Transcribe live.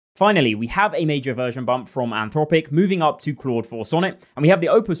Finally, we have a major version bump from Anthropic moving up to Claude 4 Sonnet, and we have the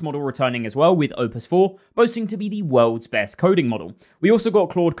Opus model returning as well with Opus 4, boasting to be the world's best coding model. We also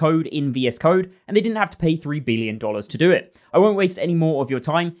got Claude Code in VSCode, and they didn't have to pay $3 billion to do it. I won't waste any more of your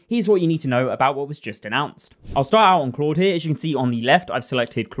time. Here's what you need to know about what was just announced. I'll start out on Claude here. As you can see on the left, I've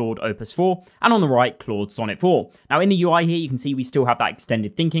selected Claude Opus 4, and on the right, Claude Sonnet 4. Now in the UI here, you can see we still have that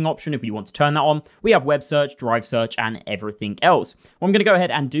extended thinking option if you want to turn that on. We have web search, drive search, and everything else. What I'm going to go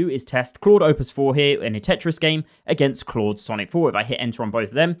ahead and do is test Claude Opus 4 here in a Tetris game against Claude Sonnet 4. If I hit enter on both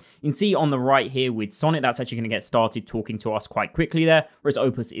of them, you can see on the right here with Sonnet, that's actually going to get started talking to us quite quickly there, whereas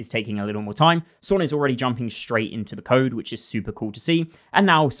Opus is taking a little more time. Sonnet is already jumping straight into the code, which is super cool to see, and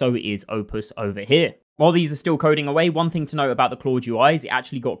now so is Opus over here. While these are still coding away, one thing to note about the Claude UI is it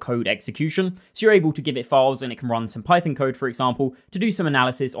actually got code execution, so you're able to give it files and it can run some Python code, for example, to do some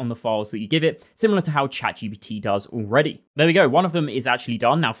analysis on the files that you give it, similar to how ChatGPT does already. There we go, one of them is actually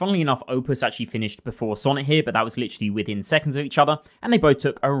done. Now, funnily enough, Opus actually finished before Sonnet here, but that was literally within seconds of each other, and they both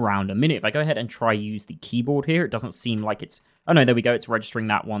took around a minute. If I go ahead and try use the keyboard here, it doesn't seem like it's... Oh no, there we go, it's registering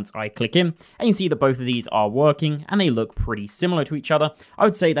that once I click in, and you can see that both of these are working, and they look pretty similar to each other. I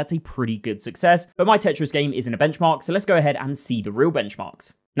would say that's a pretty good success, but my Tetris game isn't a benchmark, so let's go ahead and see the real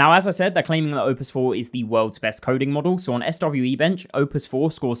benchmarks. Now, as I said, they're claiming that Opus 4 is the world's best coding model, so on SWE Bench, Opus 4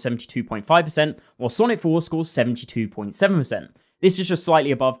 scores 72.5%, while Sonnet 4 scores 72.7%. This is just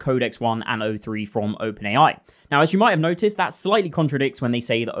slightly above Codex 1 and O3 from OpenAI. Now, as you might have noticed, that slightly contradicts when they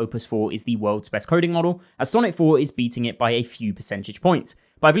say that Opus 4 is the world's best coding model, as Sonnet 4 is beating it by a few percentage points.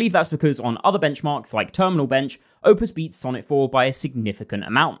 But I believe that's because on other benchmarks like Terminal Bench, Opus beats Sonnet 4 by a significant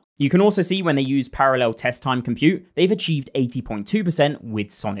amount. You can also see when they use parallel test time compute, they've achieved 80.2% with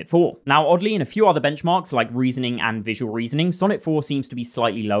Sonnet 4. Now, oddly, in a few other benchmarks like reasoning and visual reasoning, Sonnet 4 seems to be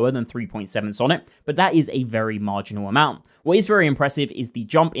slightly lower than 3.7 Sonnet, but that is a very marginal amount. What is very impressive is the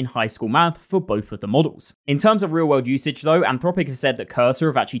jump in high school math for both of the models. In terms of real-world usage though, Anthropic have said that Cursor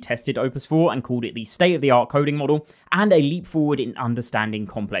have actually tested Opus 4 and called it the state-of-the-art coding model and a leap forward in understanding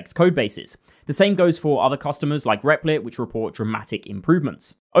complex code bases. The same goes for other customers like Replit, which report dramatic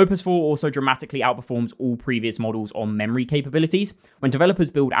improvements. Opus 4 also dramatically outperforms all previous models on memory capabilities. When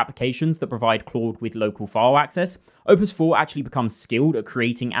developers build applications that provide Claude with local file access, Opus 4 actually becomes skilled at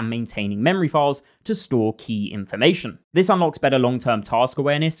creating and maintaining memory files to store key information. This unlocks better long-term task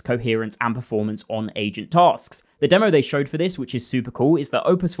awareness, coherence, and performance on agent tasks. The demo they showed for this, which is super cool, is that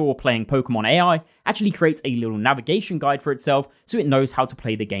Opus 4 playing Pokemon AI actually creates a little navigation guide for itself so it knows how to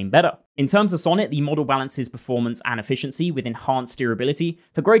play the game better. In terms of Sonnet, the model balances performance and efficiency with enhanced steerability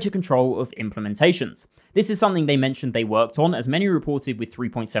for greater control of implementations. This is something they mentioned they worked on, as many reported with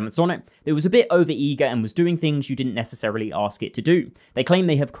 3.7 Sonnet that it was a bit overeager and was doing things you didn't necessarily ask it to do. They claim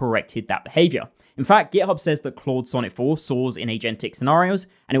they have corrected that behavior. In fact, GitHub says that Claude Sonnet 4 soars in agentic scenarios,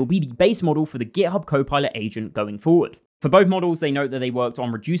 and it will be the base model for the GitHub Copilot agent going forward. For both models, they note that they worked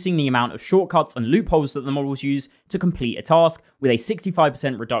on reducing the amount of shortcuts and loopholes that the models use to complete a task, with a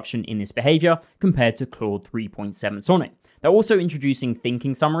 65% reduction in this behavior compared to Claude 3.7 Sonnet. They're also introducing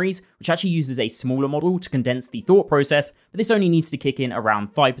thinking summaries, which actually uses a smaller model to condense the thought process, but this only needs to kick in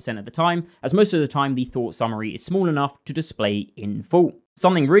around 5% of the time, as most of the time the thought summary is small enough to display in full.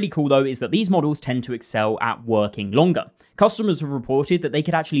 Something really cool though is that these models tend to excel at working longer. Customers have reported that they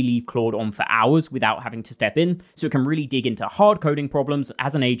could actually leave Claude on for hours without having to step in, so it can really dig into hard coding problems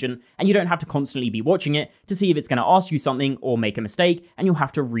as an agent, and you don't have to constantly be watching it to see if it's going to ask you something or make a mistake, and you'll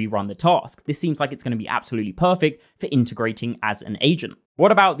have to rerun the task. This seems like it's going to be absolutely perfect for integrating as an agent.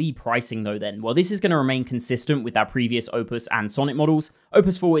 What about the pricing though then? Well, this is going to remain consistent with our previous Opus and Sonnet models.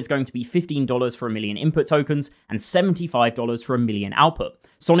 Opus 4 is going to be $15 for a million input tokens and $75 for a million output.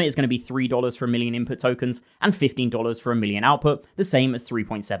 Sonnet is going to be $3 for a million input tokens and $15 for a million output, the same as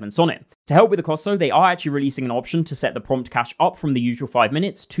 3.7 Sonnet. To help with the cost though, they are actually releasing an option to set the prompt cache up from the usual 5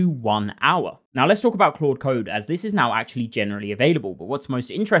 minutes to 1 hour. Now let's talk about Claude Code, as this is now actually generally available, but what's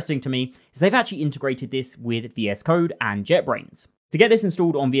most interesting to me is they've actually integrated this with VSCode and JetBrains. To get this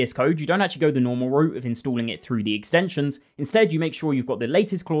installed on VS Code, you don't actually go the normal route of installing it through the extensions. Instead, you make sure you've got the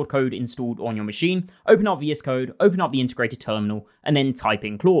latest Claude Code installed on your machine, open up VS Code, open up the integrated terminal, and then type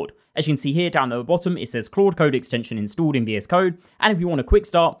in Claude. As you can see here down at the bottom, it says Claude Code extension installed in VS Code, and if you want a quick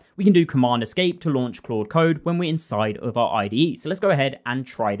start, we can do Command Escape to launch Claude Code when we're inside of our IDE. So let's go ahead and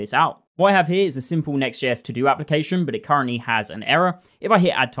try this out. What I have here is a simple Next.js to-do application, but it currently has an error. If I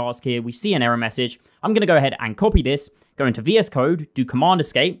hit add task here, we see an error message. I'm going to go ahead and copy this, go into VS Code, do Command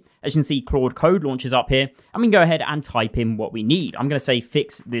Escape. As you can see, Claude Code launches up here, and we can go ahead and type in what we need. I'm going to say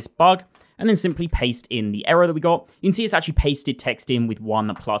fix this bug, and then simply paste in the error that we got. You can see it's actually pasted text in with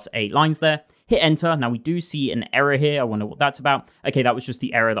 1 + 8 lines there. hit enter. Now we do see an error here. I wonder what that's about. Okay, that was just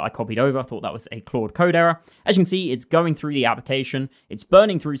the error that I copied over. I thought that was a Claude Code error. As you can see, it's going through the application, it's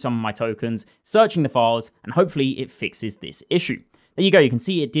burning through some of my tokens, searching the files, and hopefully it fixes this issue. There you go, you can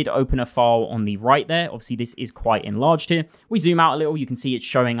see it did open a file on the right there. Obviously, this is quite enlarged here. We zoom out a little, you can see it's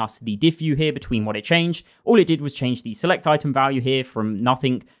showing us the diff view here between what it changed. All it did was change the select item value here from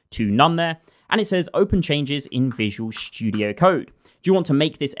nothing to none there. And it says open changes in Visual Studio Code. Do you want to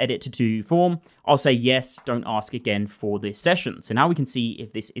make this edit to do form? I'll say yes, don't ask again for this session. So now we can see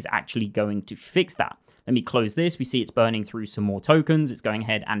if this is actually going to fix that. Let me close this. We see it's burning through some more tokens. It's going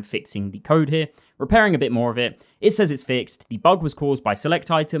ahead and fixing the code here, repairing a bit more of it. It says it's fixed. The bug was caused by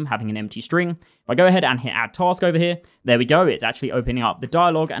select item having an empty string. If I go ahead and hit add task over here, there we go. It's actually opening up the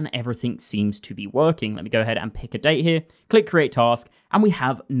dialog and everything seems to be working. Let me go ahead and pick a date here, click create task, and we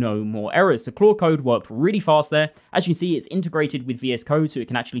have no more errors. So Claude Code worked really fast there. As you can see, it's integrated with VS Code so it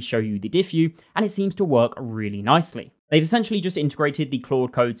can actually show you the diff view, and it seems to work really nicely. They've essentially just integrated the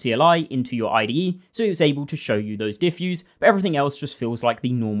Claude Code CLI into your IDE, so it was able to show you those diff views, but everything else just feels like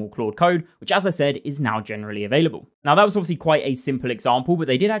the normal Claude Code, which as I said, is now generally available. Now that was obviously quite a simple example, but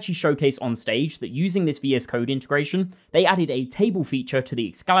they did actually showcase on stage that using this VS Code integration, they added a table feature to the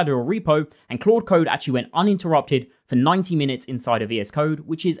Excalibur repo, and Claude Code actually went uninterrupted for 90 minutes inside of VS Code,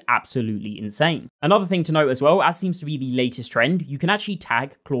 which is absolutely insane. Another thing to note as well, as seems to be the latest trend, you can actually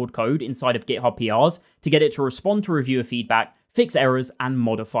tag Claude Code inside of GitHub PRs to get it to respond to reviewer feedback, fix errors, and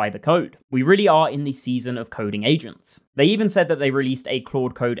modify the code. We really are in the season of coding agents. They even said that they released a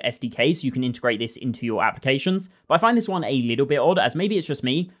Claude Code SDK so you can integrate this into your applications, but I find this one a little bit odd, as maybe it's just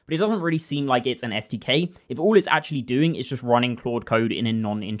me, but it doesn't really seem like it's an SDK if all it's actually doing is just running Claude Code in a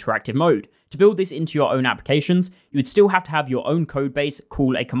non-interactive mode. To build this into your own applications, you would still have to have your own code base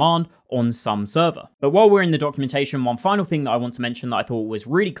call a command on some server. But while we're in the documentation, one final thing that I want to mention that I thought was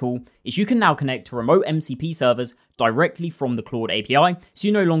really cool is you can now connect to remote MCP servers directly from the Claude API, so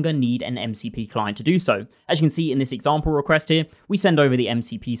you no longer need an MCP client to do so. As you can see in this example request here, we send over the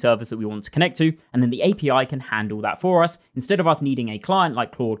MCP servers that we want to connect to, and then the API can handle that for us, instead of us needing a client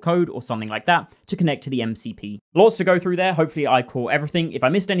like Claude Code or something like that to connect to the MCP. Lots to go through there. Hopefully I caught everything. If I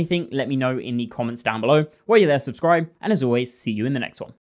missed anything, let me know in the comments down below. While you're there, subscribe, and as always, see you in the next one.